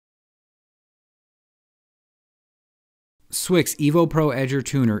Swix EVO Pro Edger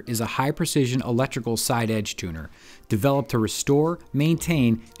tuner is a high-precision electrical side edge tuner developed to restore,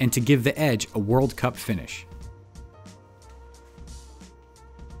 maintain, and to give the edge a World Cup finish.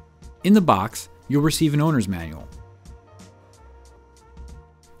 In the box, you'll receive an owner's manual.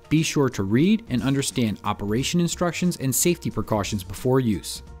 Be sure to read and understand operation instructions and safety precautions before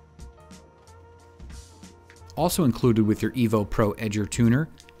use. Also included with your EVO Pro Edger tuner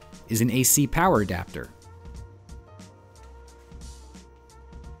is an AC power adapter.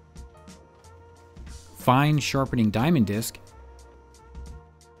 Fine sharpening diamond disc,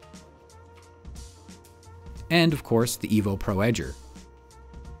 and of course the EVO Pro Edger.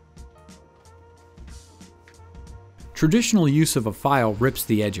 Traditional use of a file rips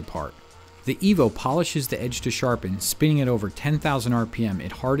the edge apart. The EVO polishes the edge to sharpen, spinning at over 10,000 RPM.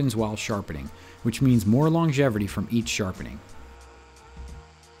 It hardens while sharpening, which means more longevity from each sharpening.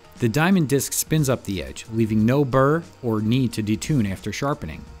 The diamond disc spins up the edge, leaving no burr or need to detune after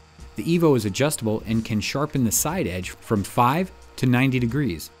sharpening. The EVO is adjustable and can sharpen the side edge from 5 to 90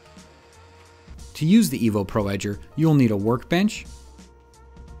 degrees. To use the EVO Pro Edger, you'll need a workbench,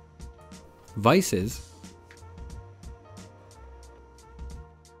 vices,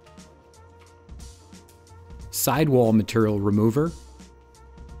 sidewall material remover,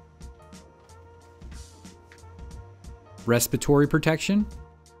 respiratory protection,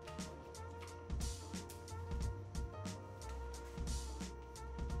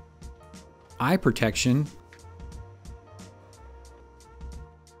 eye protection,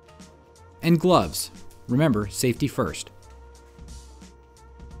 and gloves. Remember, safety first.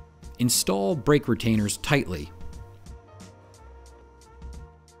 Install brake retainers tightly.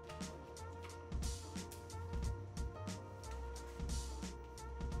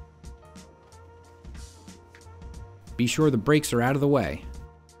 Be sure the brakes are out of the way.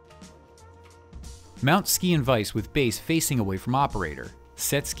 Mount ski and vise with base facing away from operator.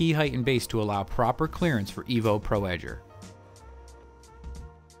 Set ski height and base to allow proper clearance for EVO Pro Edger.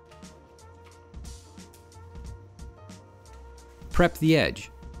 Prep the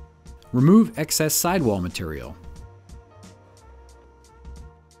edge. Remove excess sidewall material.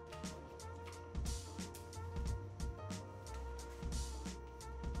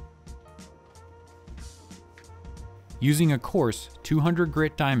 Using a coarse 200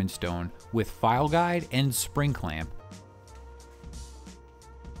 grit diamond stone with file guide and spring clamp,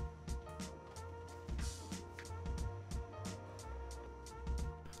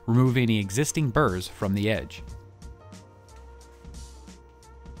 remove any existing burrs from the edge.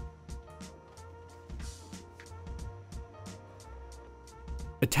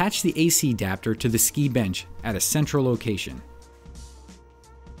 Attach the AC adapter to the ski bench at a central location.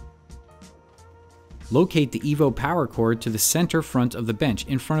 Locate the EVO power cord to the center front of the bench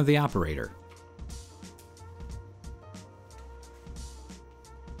in front of the operator.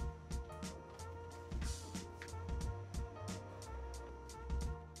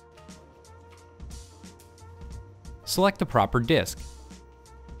 Select the proper disc.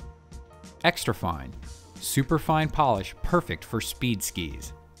 Extra fine, super fine polish, perfect for speed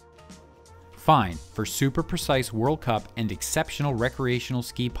skis. Fine for super precise World Cup and exceptional recreational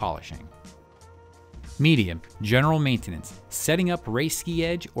ski polishing. Medium, general maintenance, setting up race ski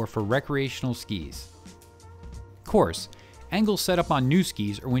edge or for recreational skis. Coarse, angle set up on new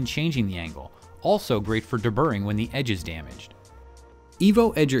skis or when changing the angle, also great for deburring when the edge is damaged.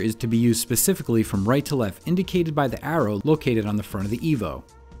 EVO Edger is to be used specifically from right to left, indicated by the arrow located on the front of the EVO.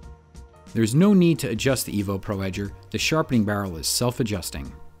 There's no need to adjust the EVO Pro Edger, the sharpening barrel is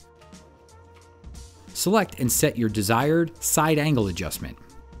self-adjusting. Select and set your desired side angle adjustment.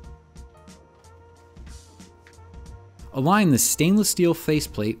 Align the stainless steel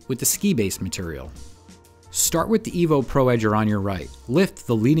faceplate with the ski base material. Start with the EVO Pro Edger on your right. Lift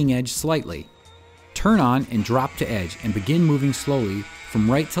the leading edge slightly. Turn on and drop to edge and begin moving slowly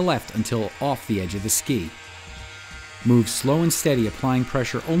from right to left until off the edge of the ski. Move slow and steady, applying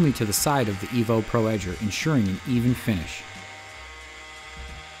pressure only to the side of the EVO Pro Edger, ensuring an even finish.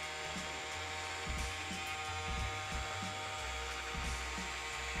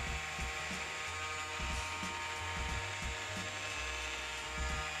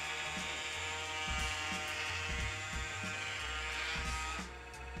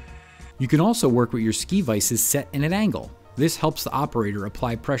 You can also work with your ski vices set in an angle. This helps the operator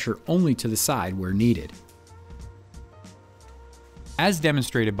apply pressure only to the side where needed. As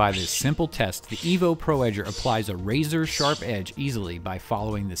demonstrated by this simple test, the EVO Pro Edger applies a razor-sharp edge easily by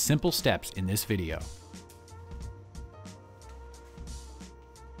following the simple steps in this video.